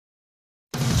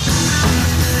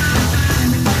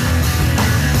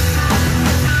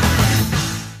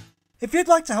If you'd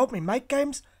like to help me make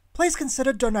games, please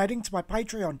consider donating to my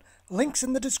Patreon. Links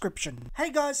in the description.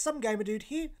 Hey guys, some gamer dude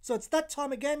here. So it's that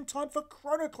time again, time for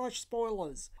Chrono Clash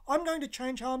spoilers. I'm going to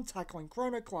change how I'm tackling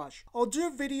Chrono Clash. I'll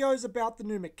do videos about the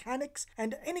new mechanics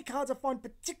and any cards I find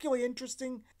particularly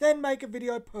interesting, then make a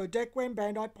video per deck when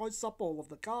Bandai posts up all of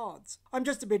the cards. I'm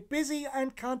just a bit busy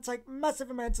and can't take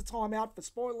massive amounts of time out for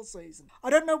spoiler season. I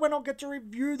don't know when I'll get to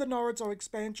review the Naruto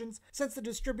expansions since the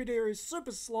distributor is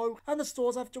super slow and the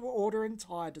stores have to order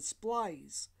entire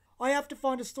displays. I have to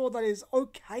find a store that is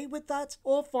okay with that,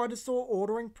 or find a store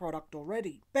ordering product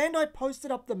already. Bandai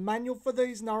posted up the manual for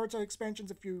these Naruto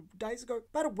expansions a few days ago,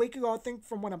 about a week ago I think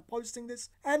from when I'm posting this,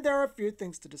 and there are a few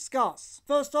things to discuss.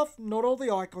 First off, not all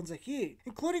the icons are here,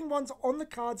 including ones on the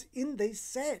cards in these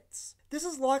sets. This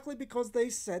is likely because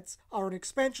these sets are an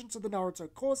expansion to the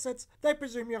Naruto core sets. They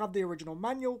presume you have the original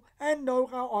manual and know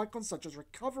how icons such as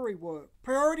recovery work.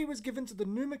 Priority was given to the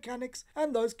new mechanics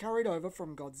and those carried over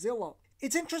from Godzilla.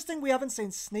 It's interesting we haven't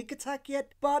seen Sneak Attack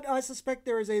yet, but I suspect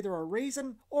there is either a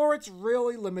reason or it's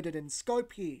really limited in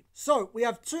scope here. So we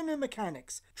have two new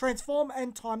mechanics, Transform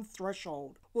and Time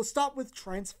Threshold. We'll start with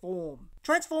Transform.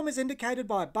 Transform is indicated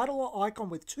by a battler icon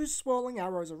with two swirling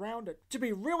arrows around it. To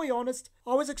be really honest,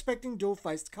 I was expecting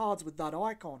dual-faced cards with that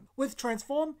icon. With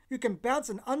Transform, you can bounce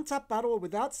an untapped battler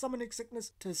without summoning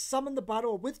sickness to summon the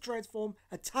battler with Transform,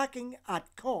 attacking at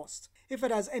cost. If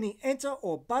it has any enter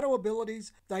or battle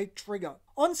abilities, they trigger.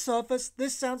 On surface,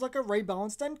 this sounds like a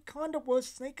rebalanced and kinda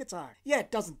worse Sneak Attack. Yeah,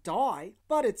 it doesn't die,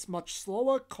 but it's much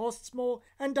slower, costs more,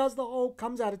 and does the whole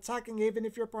comes out attacking even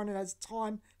if your opponent has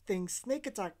time thing Sneak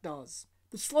Attack does.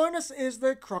 The slowness is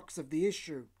the crux of the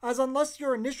issue, as unless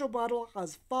your initial battle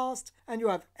has fast and you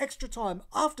have extra time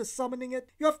after summoning it,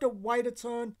 you have to wait a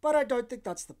turn, but I don't think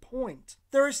that's the point.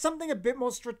 There is something a bit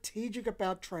more strategic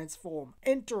about Transform,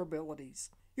 enter abilities.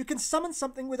 You can summon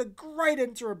something with a great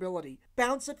enter ability,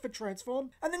 bounce it for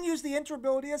Transform, and then use the enter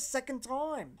ability a second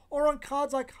time. Or on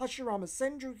cards like Hashirama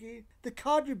Senju here, the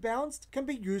card you bounced can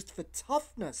be used for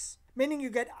toughness, meaning you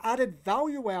get added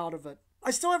value out of it. I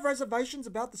still have reservations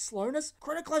about the slowness.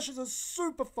 Chrono Clash is a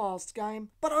super fast game,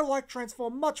 but I like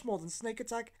Transform much more than Sneak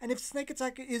Attack, and if Sneak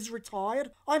Attack is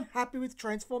retired, I'm happy with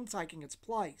Transform taking its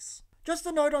place. Just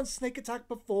a note on Sneak Attack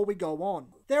before we go on.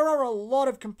 There are a lot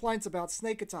of complaints about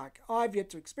Sneak Attack. I've yet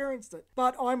to experience it,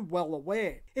 but I'm well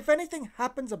aware. If anything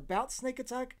happens about Sneak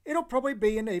Attack, it'll probably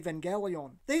be in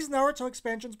Evangelion. These Naruto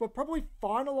expansions were probably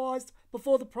finalized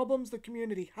before the problems the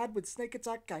community had with Sneak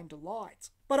Attack came to light.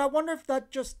 But I wonder if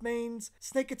that just means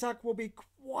Sneak Attack will be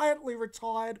quietly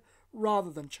retired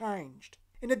rather than changed.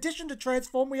 In addition to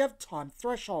Transform, we have Time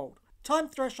Threshold. Time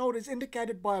Threshold is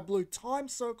indicated by a blue time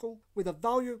circle with a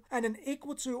value and an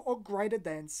equal to or greater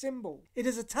than symbol. It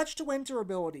is attached to enter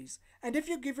abilities, and if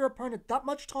you give your opponent that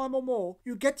much time or more,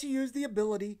 you get to use the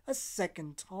ability a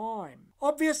second time.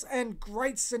 Obvious and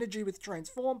great synergy with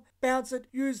Transform, bounce it,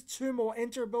 use 2 more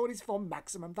enter abilities for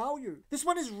maximum value. This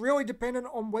one is really dependent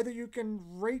on whether you can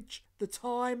reach the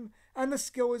time and the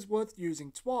skill is worth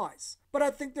using twice. But I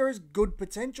think there is good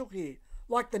potential here,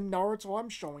 like the Naruto I'm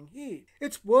showing here.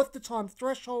 It's worth the time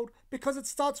threshold because it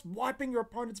starts wiping your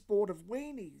opponent's board of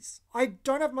weenies. I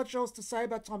don't have much else to say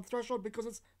about time threshold because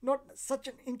it's not such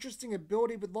an interesting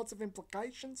ability with lots of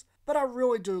implications, but I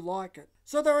really do like it.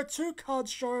 So there are 2 cards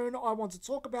shown I want to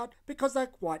talk about because they're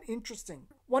quite interesting.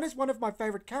 One is one of my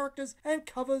favourite characters and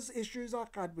covers issues I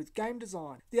had with game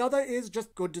design. The other is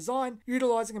just good design,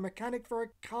 utilising a mechanic for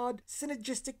a card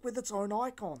synergistic with its own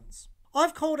icons.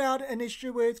 I've called out an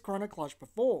issue with Chrono Clash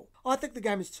before. I think the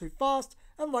game is too fast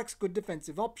and lacks good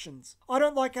defensive options. I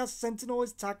don't like how Sentinel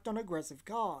is tacked on aggressive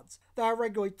cards. They are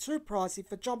regularly too pricey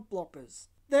for jump blockers.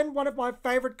 Then one of my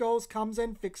favourite girls comes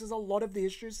and fixes a lot of the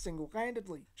issues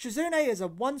single-handedly. Shizune is a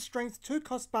 1 strength 2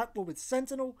 cost battler with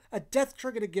Sentinel, a death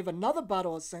trigger to give another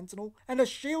battler Sentinel, and a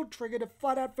shield trigger to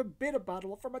flat out forbid a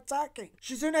battler from attacking.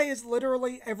 Shizune is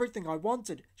literally everything I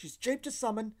wanted. She's cheap to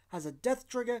summon, has a death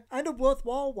trigger, and a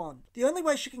worthwhile one. The only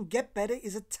way she can get better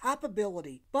is a tap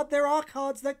ability, but there are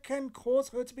cards that can cause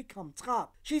her to become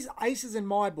trapped. She's aces in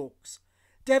my books.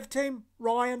 Dev team,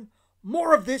 Ryan,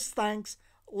 more of this thanks.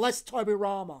 Less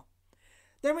Tobirama.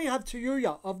 Then we have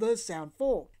Tayuya of the Sound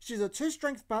 4. She's a 2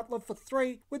 strength battler for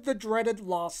 3 with the dreaded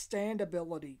Last Stand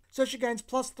ability. So she gains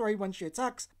 +3 when she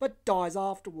attacks, but dies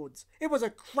afterwards. It was a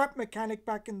crap mechanic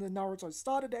back in the Naruto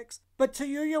starter decks, but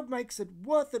Tayuya makes it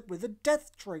worth it with a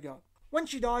death trigger. When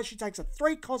she dies, she takes a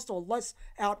 3 cost or less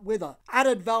out with her.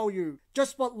 Added value.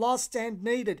 Just what Last Stand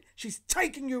needed. She's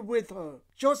taking you with her.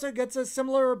 She also gets a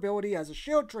similar ability as a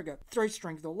shield trigger, 3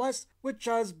 strength or less, which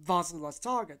has vastly less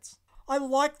targets. I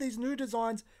like these new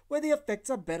designs where the effects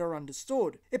are better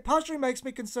understood. It partially makes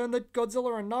me concerned that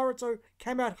Godzilla and Naruto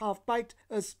came out half-baked,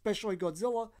 especially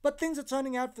Godzilla, but things are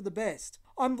turning out for the best.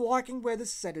 I'm liking where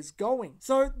this set is going.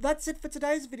 So that's it for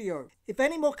today's video. If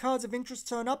any more cards of interest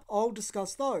turn up, I'll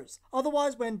discuss those.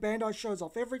 Otherwise, when Bandai shows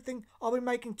off everything, I'll be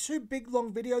making 2 big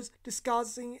long videos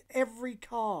discussing every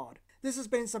card. This has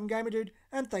been Some Gamer Dude,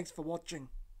 and thanks for watching.